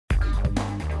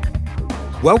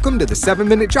Welcome to the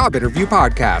 7-Minute Job Interview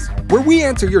Podcast, where we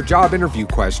answer your job interview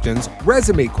questions,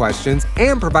 resume questions,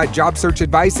 and provide job search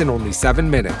advice in only 7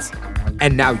 minutes.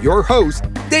 And now your host,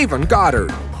 Davon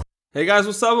Goddard. Hey guys,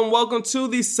 what's up, and welcome to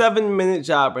the 7-Minute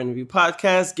Job Interview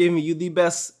Podcast, giving you the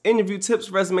best interview tips,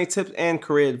 resume tips, and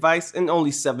career advice in only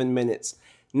 7 minutes.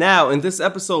 Now, in this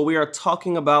episode, we are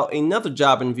talking about another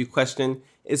job interview question.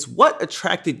 It's what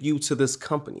attracted you to this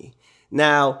company?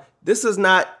 Now, this is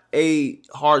not a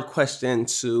hard question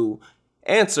to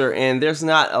answer, and there's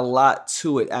not a lot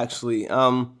to it, actually.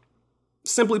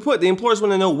 Simply put, the employers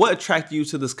want to know what attracted you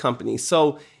to this company.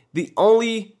 So the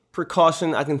only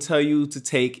precaution I can tell you to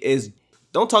take is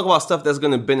don't talk about stuff that's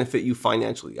going to benefit you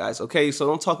financially, guys, okay? So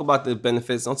don't talk about the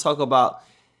benefits. Don't talk about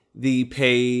the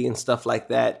pay and stuff like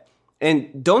that.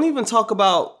 And don't even talk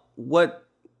about what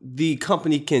the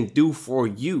company can do for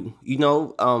you. You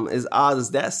know, as odd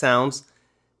as that sounds,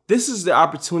 this is the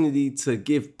opportunity to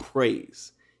give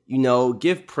praise,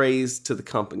 give praise to the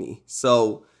company.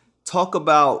 So talk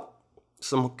about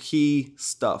some key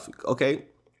stuff, okay?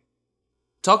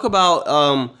 Talk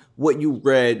about what you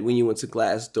read when you went to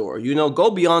Glassdoor. Go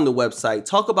beyond the website.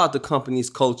 Talk about the company's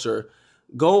culture.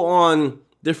 Go on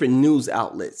different news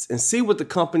outlets and see what the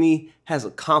company has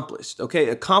accomplished, okay?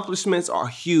 Accomplishments are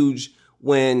huge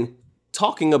when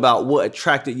talking about what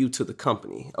attracted you to the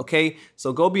company, okay?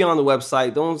 So go beyond the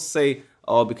website. Don't say,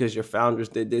 oh, because your founders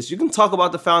did this. You can talk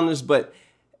about the founders, but,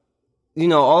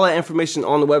 all that information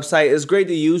on the website is great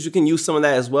to use. You can use some of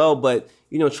that as well, but,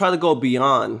 try to go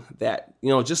beyond that,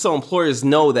 just so employers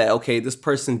know that, okay, this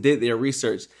person did their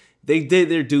research. They did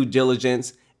their due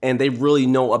diligence, and they really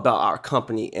know about our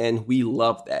company, and we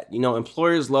love that.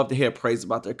 Employers love to hear praise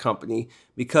about their company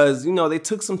because, they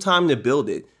took some time to build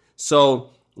it. So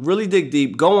really dig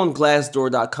deep. Go on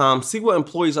Glassdoor.com. See what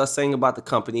employees are saying about the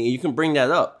company, and you can bring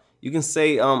that up. You can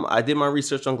say, I did my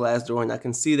research on Glassdoor, and I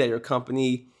can see that your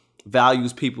company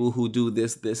values people who do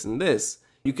this, this, and this.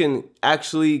 You can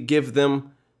actually give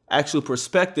them actual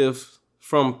perspective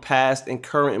from past and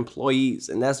current employees,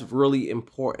 and that's really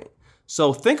important.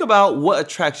 So think about what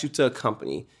attracts you to a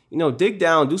company. Dig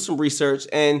down, do some research,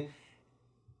 and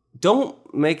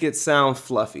don't make it sound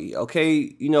fluffy, okay?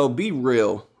 Be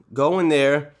real. Go in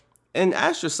there and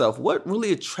ask yourself, what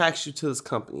really attracts you to this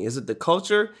company? Is it the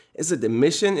culture? Is it the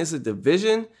mission? Is it the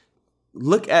vision?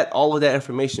 Look at all of that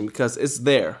information because it's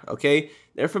there, okay?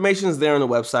 The information is there on the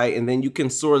website, and then you can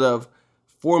sort of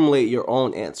formulate your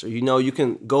own answer. You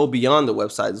can go beyond the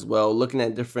website as well, looking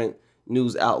at different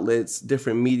news outlets,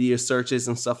 different media searches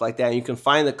and stuff like that. And you can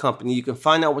find the company. You can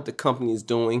find out what the company is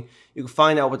doing. You can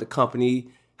find out what the company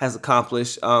has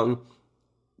accomplished.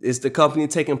 Is the company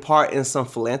taking part in some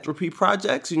philanthropy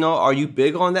projects? Are you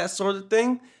big on that sort of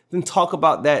thing? Then talk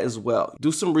about that as well.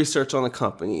 Do some research on the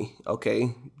company,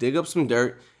 okay? Dig up some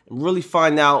dirt and really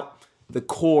find out the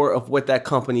core of what that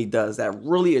company does that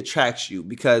really attracts you.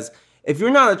 Because if you're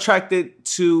not attracted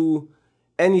to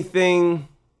anything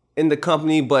in the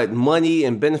company but money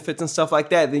and benefits and stuff like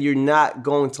that, then you're not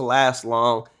going to last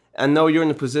long. I know you're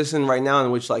in a position right now in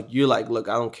which you're like, look,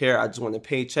 I don't care. I just want a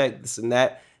paycheck, this and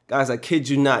that. Guys, I kid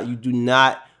you not, you do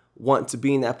not want to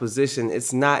be in that position.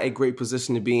 It's not a great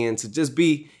position to be in, to just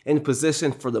be in a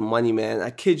position for the money, man. I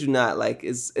kid you not,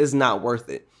 it's not worth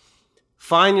it.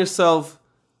 Find yourself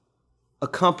a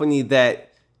company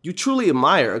that you truly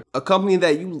admire, a company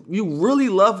that you really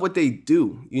love what they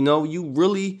do. You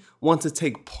really want to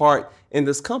take part in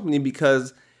this company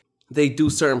because they do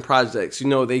certain projects.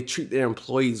 They treat their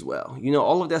employees well.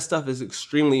 All of that stuff is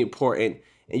extremely important.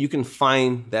 And you can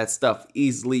find that stuff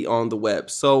easily on the web.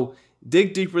 So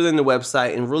dig deeper than the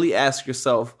website and really ask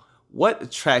yourself, what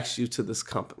attracts you to this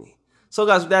company? So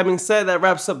guys, with that being said, that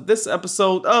wraps up this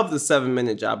episode of the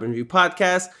 7-Minute Job Interview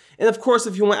Podcast. And of course,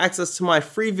 if you want access to my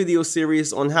free video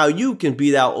series on how you can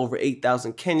beat out over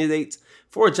 8,000 candidates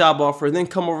for a job offer, then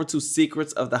come over to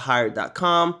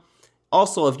secretsofthehire.com.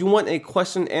 Also, if you want a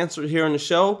question answered here on the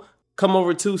show, come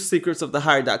over to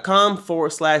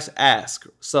secretsofthehire.com/ask.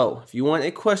 So if you want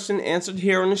a question answered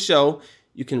here on the show,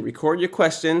 you can record your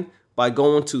question by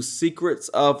going to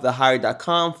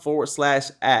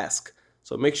secretsofthehire.com/ask.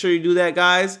 So make sure you do that,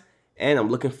 guys. And I'm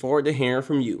looking forward to hearing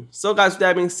from you. So guys, with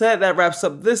that being said, that wraps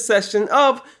up this session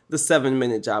of the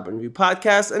 7-Minute Job Interview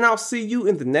Podcast. And I'll see you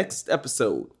in the next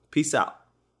episode. Peace out.